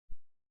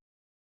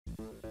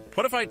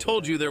What if I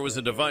told you there was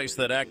a device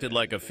that acted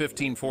like a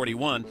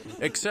 1541,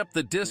 except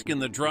the disk in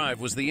the drive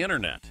was the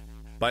internet?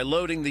 By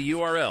loading the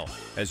URL,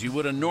 as you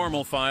would a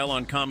normal file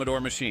on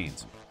Commodore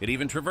machines. It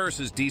even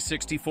traverses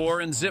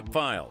D64 and zip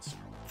files.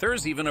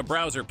 There's even a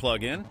browser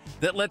plugin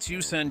that lets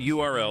you send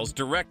URLs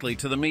directly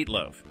to the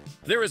Meatloaf.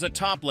 There is a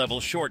top-level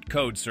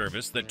Shortcode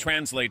service that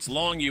translates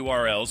long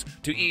URLs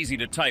to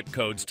easy-to-type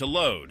codes to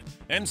load.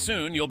 And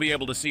soon you'll be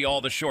able to see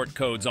all the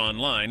shortcodes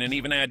online and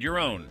even add your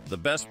own. The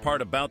best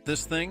part about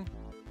this thing?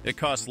 It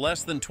costs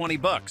less than 20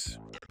 bucks.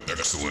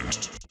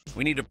 Excellent.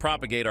 We need to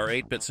propagate our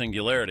 8-bit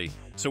singularity,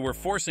 so we're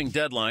forcing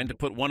Deadline to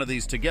put one of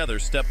these together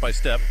step by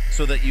step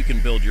so that you can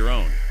build your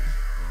own.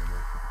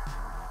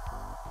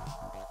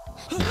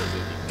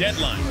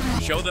 Deadline,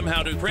 show them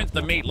how to print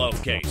the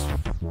Meatloaf case.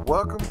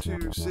 Welcome to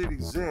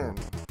CityXen.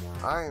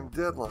 I am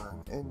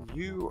Deadline, and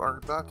you are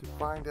about to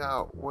find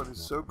out what is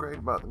so great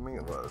about the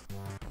Meatloaf.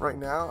 Right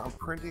now, I'm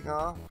printing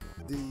off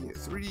the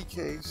 3D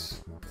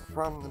case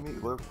from the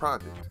Meatloaf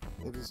project.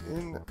 It is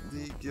in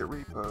the Git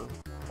repo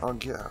on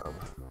Github.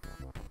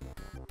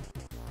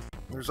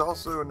 There's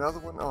also another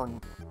one on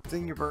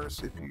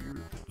Thingiverse if you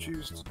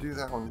choose to do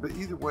that one. But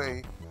either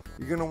way,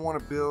 you're going to want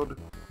to build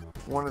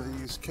one of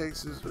these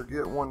cases or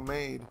get one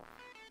made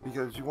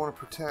because you want to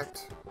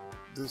protect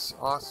this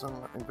awesome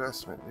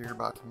investment that you're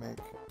about to make.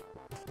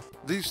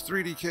 These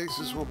 3D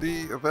cases will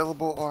be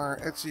available on our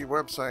Etsy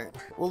website.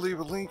 We'll leave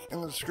a link in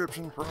the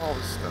description for all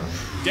this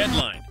stuff.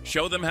 Deadline,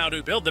 show them how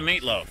to build the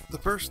Meatloaf. The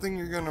first thing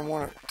you're going to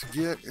want to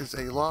get is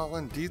a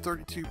Lolin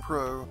D32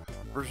 Pro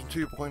version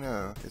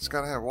 2.0. It's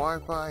got to have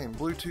Wi-Fi and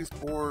Bluetooth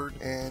board,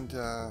 and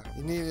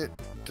you need it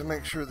to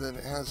make sure that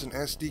it has an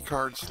SD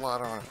card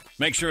slot on it.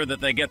 Make sure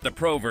that they get the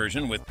Pro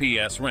version with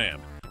PS RAM.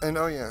 And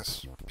oh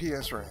yes,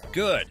 PS RAM.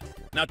 Good.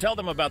 Now tell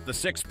them about the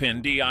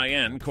 6-pin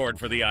DIN cord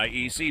for the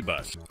IEC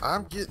bus.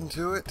 I'm getting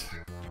to it.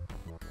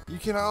 You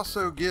can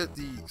also get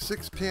the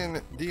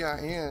 6-pin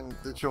DIN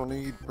that you'll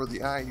need for the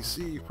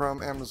IEC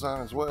from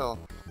Amazon as well.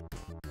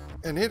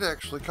 And it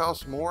actually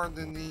costs more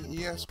than the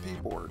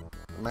ESP board.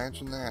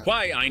 Imagine that.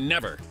 Why, I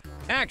never.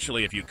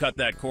 Actually, if you cut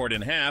that cord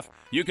in half,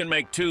 you can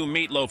make 2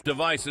 Meatloaf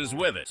devices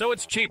with it. So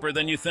it's cheaper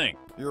than you think.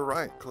 You're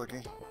right,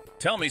 Clicky.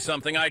 Tell me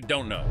something I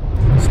don't know.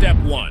 Step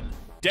 1.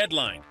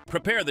 Deadline.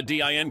 Prepare the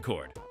DIN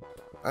cord.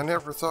 I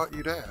never thought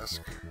you'd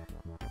ask.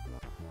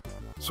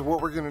 So what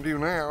we're going to do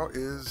now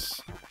is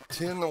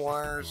tin the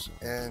wires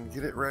and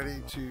get it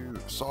ready to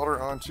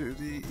solder onto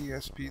the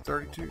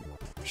ESP32.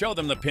 Show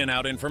them the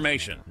pinout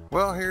information.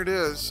 Well, here it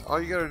is. All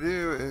you got to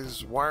do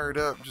is wire it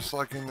up just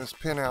like in this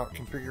pinout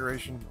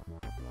configuration.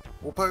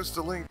 We'll post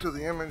a link to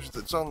the image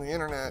that's on the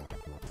internet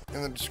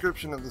in the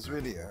description of this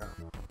video.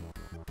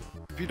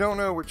 If you don't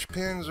know which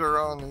pins are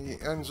on the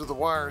ends of the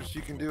wires,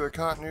 you can do a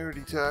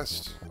continuity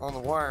test on the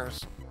wires.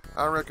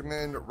 I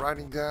recommend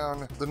writing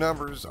down the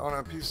numbers on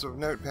a piece of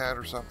notepad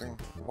or something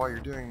while you're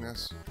doing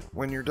this.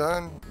 When you're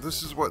done,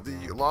 this is what the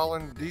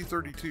Lolin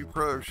D32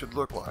 Pro should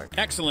look like.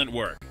 Excellent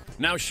work.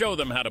 Now show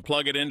them how to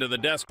plug it into the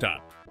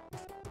desktop.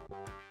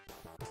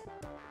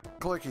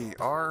 Clicky,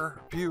 our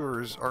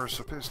viewers are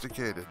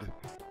sophisticated.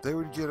 They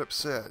would get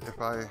upset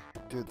if I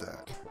did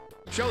that.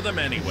 Show them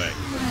anyway.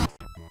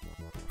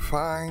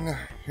 Fine,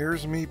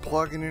 here's me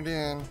plugging it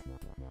in.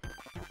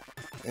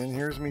 And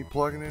here's me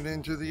plugging it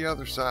into the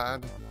other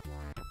side.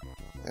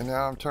 And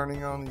now I'm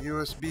turning on the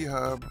USB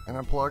hub and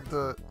I plugged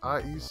the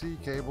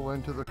IEC cable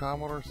into the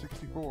Commodore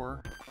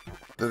 64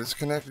 that it's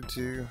connected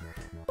to.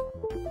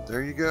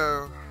 There you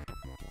go.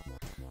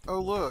 Oh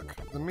look,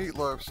 the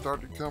Meatloaf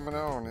started coming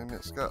on and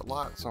it's got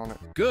lights on it.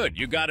 Good,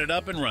 you got it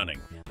up and running.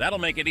 That'll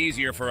make it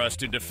easier for us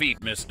to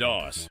defeat Miss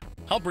Doss.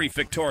 I'll brief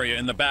Victoria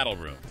in the battle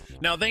room.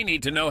 Now they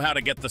need to know how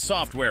to get the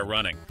software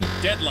running.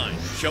 Deadline,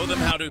 show them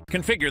how to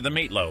configure the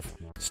Meatloaf.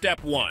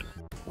 Step 1.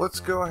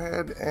 Let's go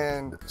ahead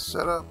and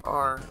set up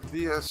our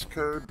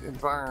VSCode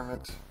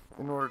environment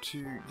in order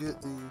to get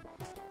the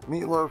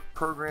Meatloaf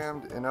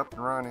programmed and up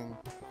and running.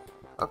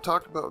 I've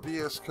talked about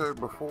VSCode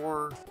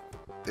before.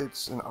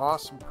 It's an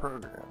awesome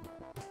program.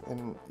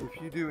 And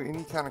if you do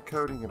any kind of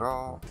coding at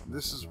all,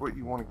 this is what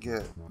you want to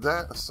get.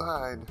 That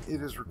aside,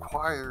 it is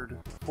required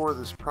for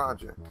this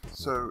project.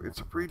 So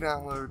it's a free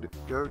download.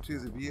 Go to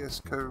the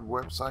VSCode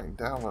website and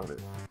download it.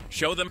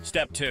 Show them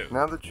step 2.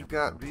 Now that you've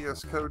got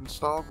VSCode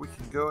installed, we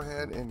can go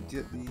ahead and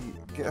get the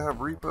GitHub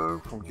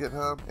repo from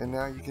GitHub. And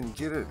now you can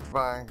get it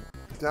by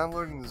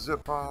downloading the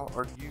zip file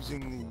or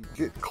using the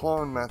git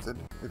clone method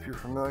if you're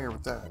familiar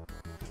with that.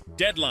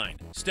 Deadline,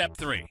 step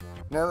 3.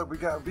 Now that we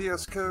got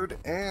VS Code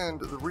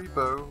and the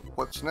repo,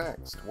 what's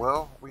next?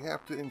 Well, we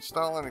have to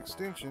install an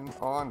extension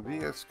on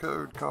VS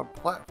Code called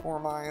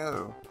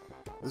platformio.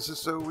 This is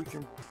so we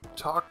can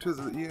talk to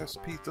the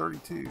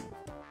ESP32.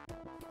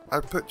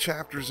 I've put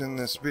chapters in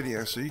this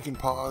video so you can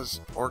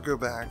pause or go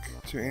back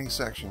to any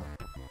section.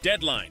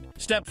 Deadline,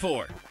 step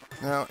 4.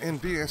 Now in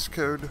VS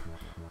Code,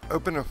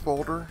 open a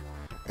folder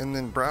and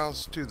then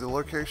browse to the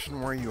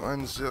location where you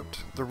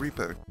unzipped the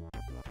repo.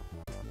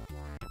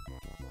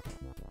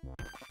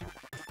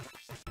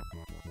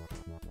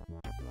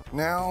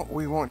 Now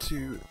we want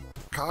to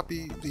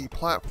copy the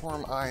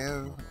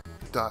platform.io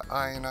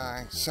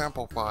platformio.ini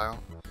sample file.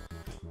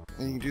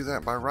 And you can do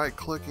that by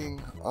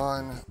right-clicking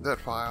on that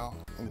file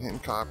and hitting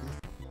copy,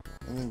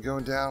 and then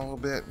going down a little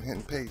bit and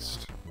hitting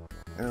paste,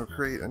 and it'll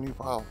create a new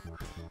file.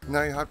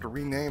 Now you have to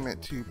rename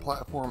it to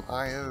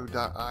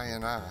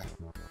platformio.ini.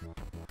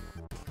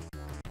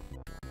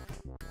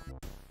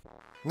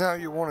 Now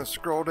you want to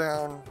scroll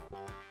down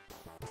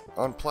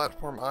on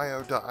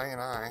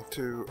platformio.ini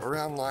to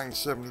around line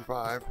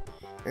 75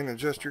 and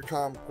adjust your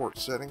COM port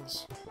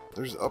settings.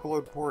 There's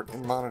upload port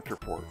and monitor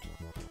port,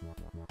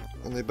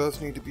 and they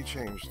both need to be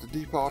changed. The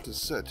default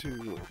is set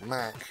to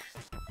Mac,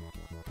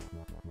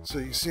 so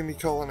you see me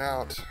calling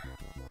out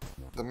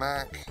the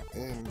Mac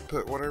and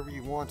put whatever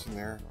you want in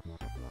there,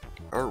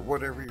 or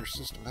whatever your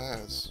system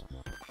has.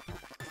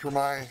 For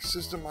my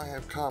system I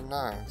have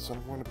COM9, so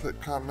I'm going to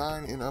put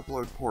COM9 in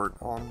upload port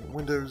on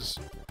Windows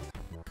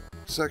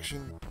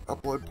section,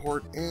 upload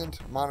port, and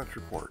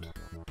monitor port.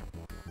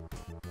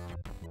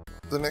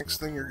 The next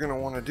thing you're going to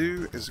want to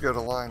do is go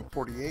to line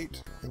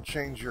 48 and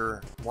change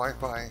your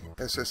Wi-Fi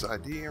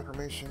SSID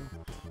information.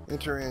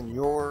 Enter in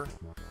your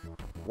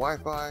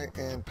Wi-Fi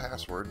and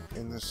password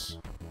in this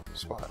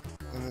spot,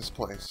 in this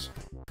place.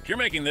 You're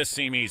making this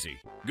seem easy.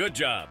 Good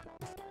job.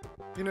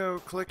 You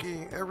know,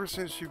 Clicky, ever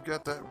since you've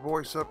got that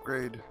voice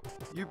upgrade,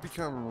 you've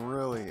become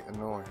really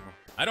annoying.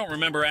 I don't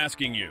remember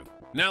asking you.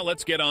 Now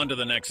let's get on to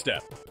the next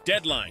step.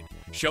 Deadline.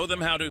 Show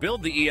them how to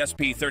build the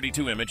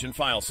ESP32 image and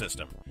file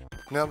system.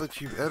 Now that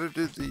you've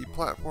edited the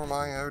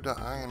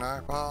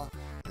platformio.ini file,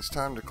 it's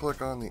time to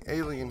click on the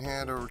alien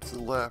head over to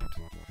the left,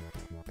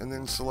 and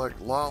then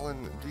select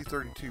Lolin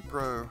D32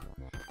 Pro.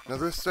 Now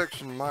this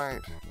section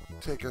might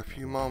take a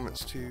few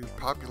moments to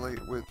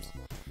populate with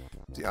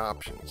the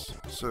options.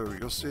 So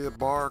you'll see a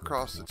bar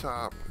across the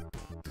top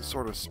that's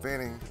sort of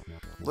spinning.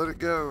 Let it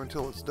go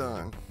until it's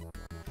done.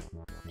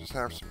 Just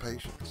have some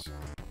patience.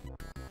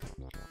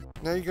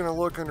 Now you're going to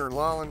look under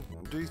Lolin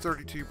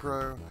D32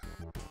 Pro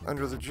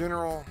under the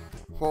General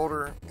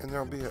folder, and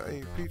there'll be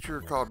a feature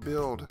called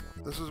Build.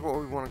 This is what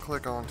we want to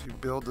click on to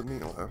build the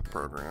Meatloaf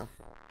program.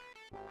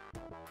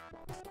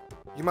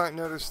 You might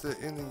notice that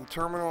in the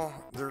terminal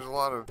there's a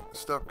lot of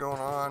stuff going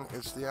on.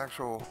 It's the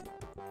actual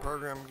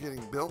program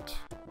getting built.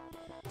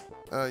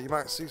 You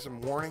might see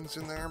some warnings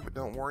in there, but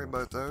don't worry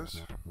about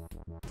those.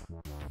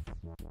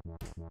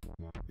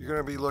 You're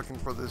going to be looking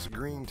for this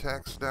green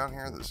text down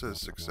here that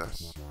says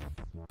success.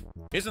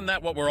 Isn't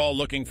that what we're all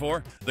looking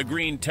for? The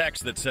green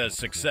text that says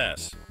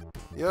success.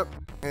 Yep,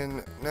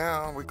 and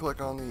now we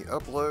click on the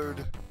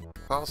upload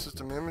file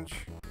system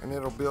image, and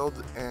it'll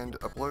build and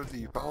upload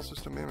the file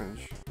system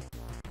image.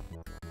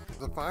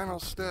 The final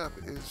step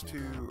is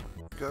to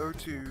go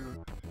to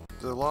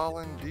the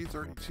Lolin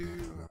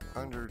D32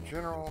 under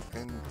General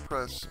and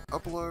press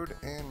Upload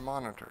and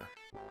Monitor.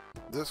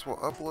 This will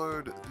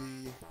upload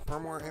the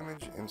firmware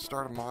image and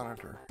start a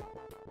monitor.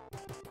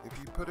 If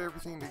you put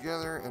everything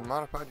together and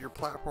modified your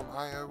platform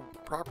I/O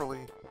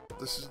properly,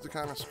 this is the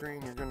kind of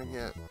screen you're going to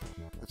get.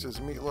 It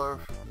says Meatloaf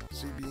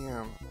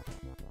CBM,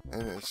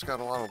 and it's got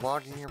a lot of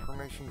logging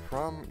information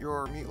from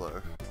your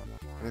Meatloaf.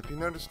 And if you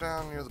notice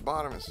down near the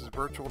bottom, it says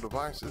Virtual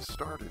Devices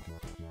Started.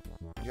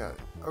 You got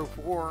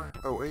 04,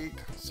 08,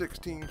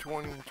 16,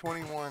 20,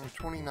 21,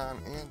 29,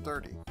 and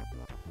 30.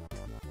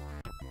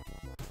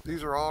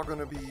 These are all going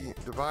to be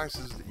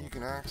devices that you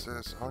can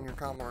access on your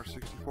Commodore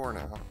 64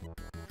 now.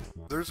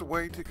 There's a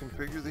way to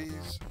configure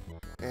these,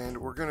 and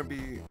we're going to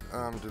be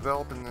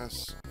developing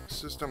this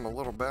system a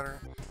little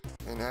better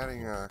and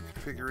adding a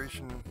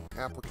configuration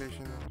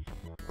application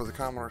for the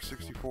Commodore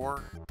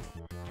 64.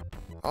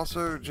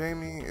 Also,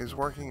 Jamie is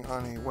working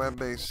on a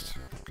web-based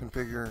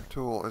configure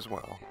tool as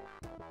well.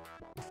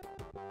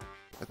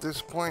 At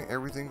this point,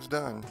 everything's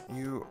done.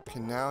 You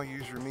can now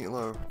use your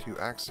Meatloaf to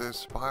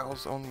access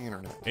files on the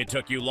internet. It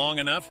took you long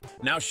enough?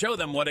 Now show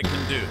them what it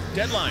can do.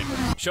 Deadline.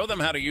 Show them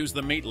how to use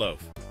the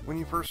Meatloaf. When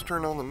you first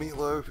turn on the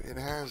Meatloaf, it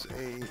has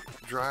a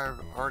drive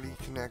already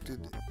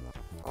connected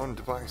on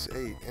device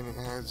 8, and it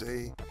has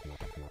a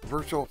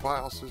virtual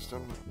file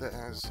system that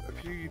has a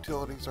few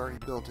utilities already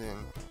built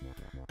in.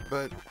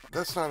 But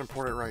that's not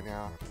important right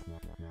now.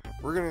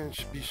 We're going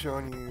to be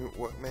showing you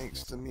what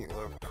makes the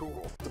Meatloaf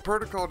cool. The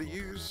protocol to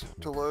use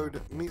to load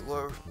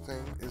Meatloaf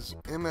thing is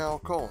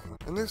ML:,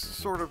 and this is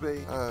sort of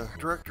a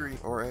directory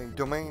or a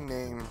domain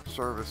name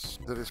service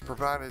that is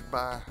provided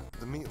by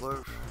the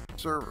Meatloaf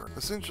server.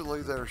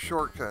 Essentially, they're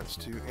shortcuts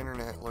to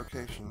internet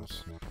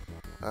locations.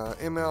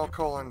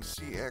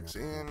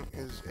 ML:CityXen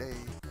is a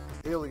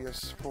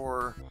alias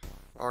for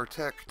our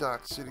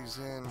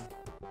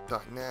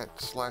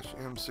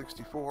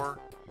tech.cityxen.net/M64,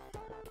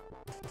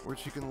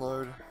 which you can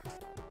load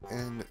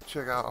and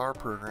check out our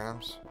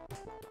programs.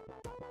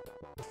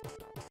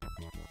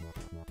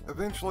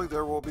 Eventually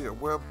there will be a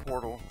web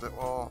portal that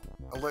will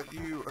let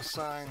you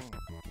assign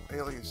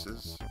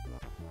aliases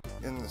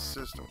in the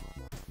system,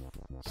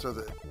 so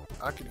that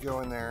I could go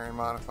in there and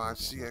modify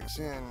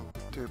CityXen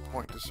to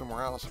point to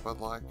somewhere else if I'd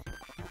like.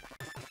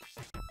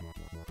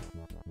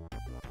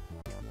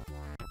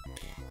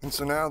 And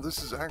so now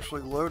this is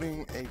actually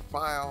loading a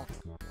file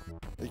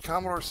a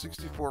Commodore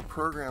 64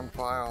 program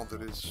file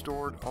that is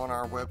stored on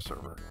our web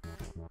server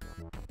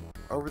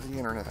over the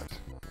internet.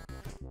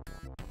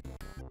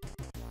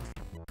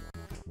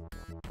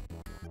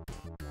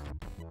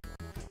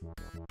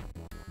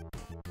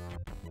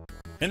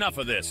 Enough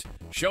of this.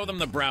 Show them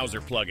the browser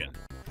plugin.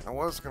 I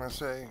was going to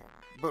say,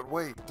 but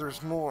wait,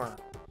 there's more.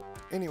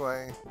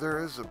 Anyway,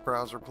 there is a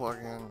browser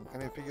plugin,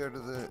 and if you go to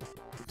the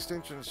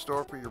extension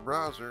store for your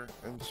browser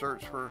and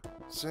search for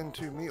Send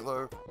to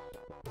Meatloaf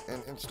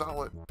and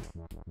install it,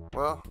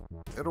 well,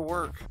 it'll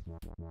work.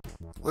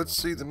 Let's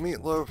see the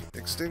Meatloaf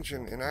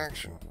extension in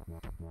action.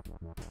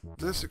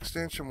 This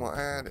extension will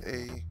add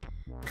a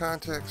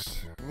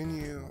context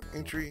menu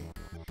entry,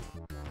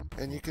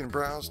 and you can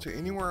browse to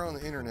anywhere on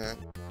the internet.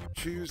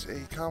 Choose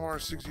a Commodore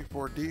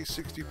 64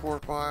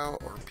 D64 file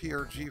or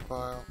PRG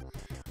file.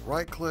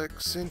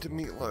 Right-click, Send to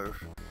Meatloaf.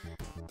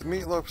 The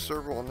Meatloaf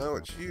server will know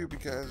it's you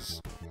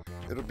because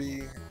it'll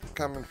be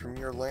coming from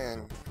your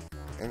LAN,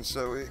 and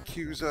so it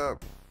queues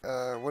up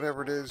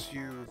whatever it is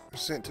you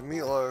sent to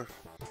Meatloaf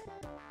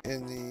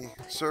in the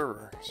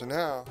server. So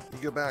now you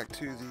go back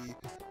to the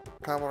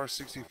Commodore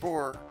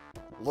 64,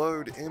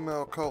 load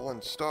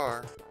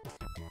ml:*,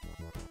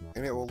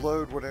 and it will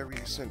load whatever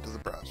you sent to the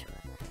browser.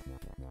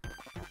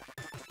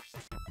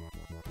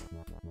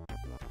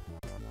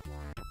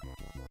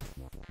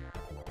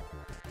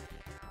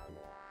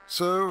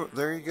 So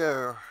there you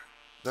go.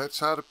 That's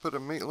how to put a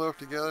Meatloaf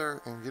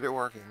together and get it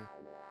working.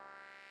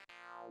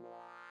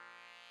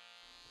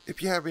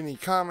 If you have any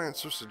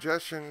comments or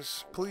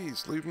suggestions,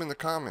 please leave them in the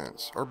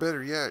comments. Or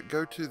better yet,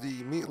 go to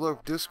the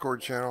Meatloaf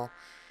Discord channel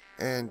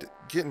and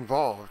get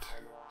involved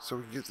so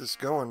we can get this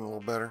going a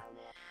little better.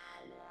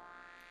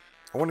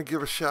 I want to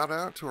give a shout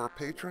out to our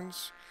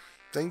patrons.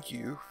 Thank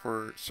you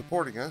for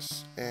supporting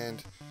us,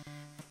 and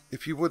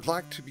if you would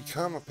like to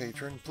become a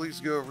patron, please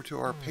go over to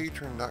our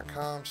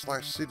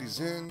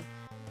patreon.com/CityXen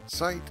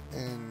site,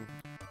 and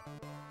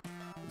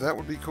that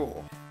would be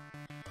cool.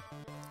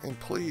 And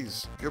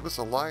please give us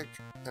a like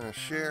and a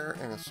share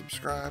and a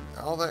subscribe,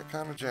 all that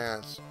kind of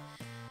jazz,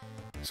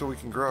 so we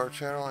can grow our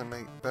channel and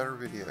make better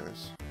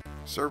videos.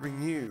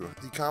 Serving you,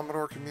 the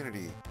Commodore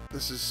community.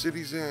 This is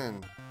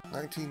CityXen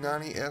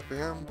 1990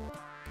 FM.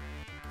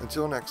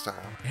 Until next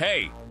time.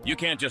 Hey, you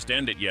can't just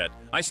end it yet.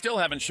 I still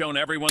haven't shown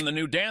everyone the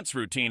new dance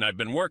routine I've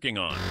been working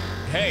on.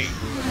 Hey!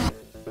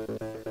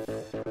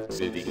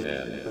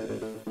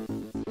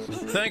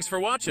 Thanks for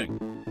watching.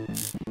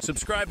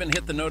 Subscribe and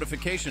hit the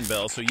notification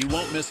bell so you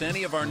won't miss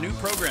any of our new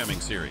programming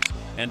series.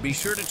 And be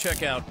sure to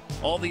check out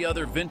all the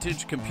other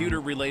vintage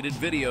computer-related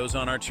videos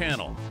on our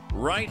channel,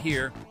 right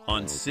here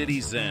on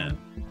CityXen.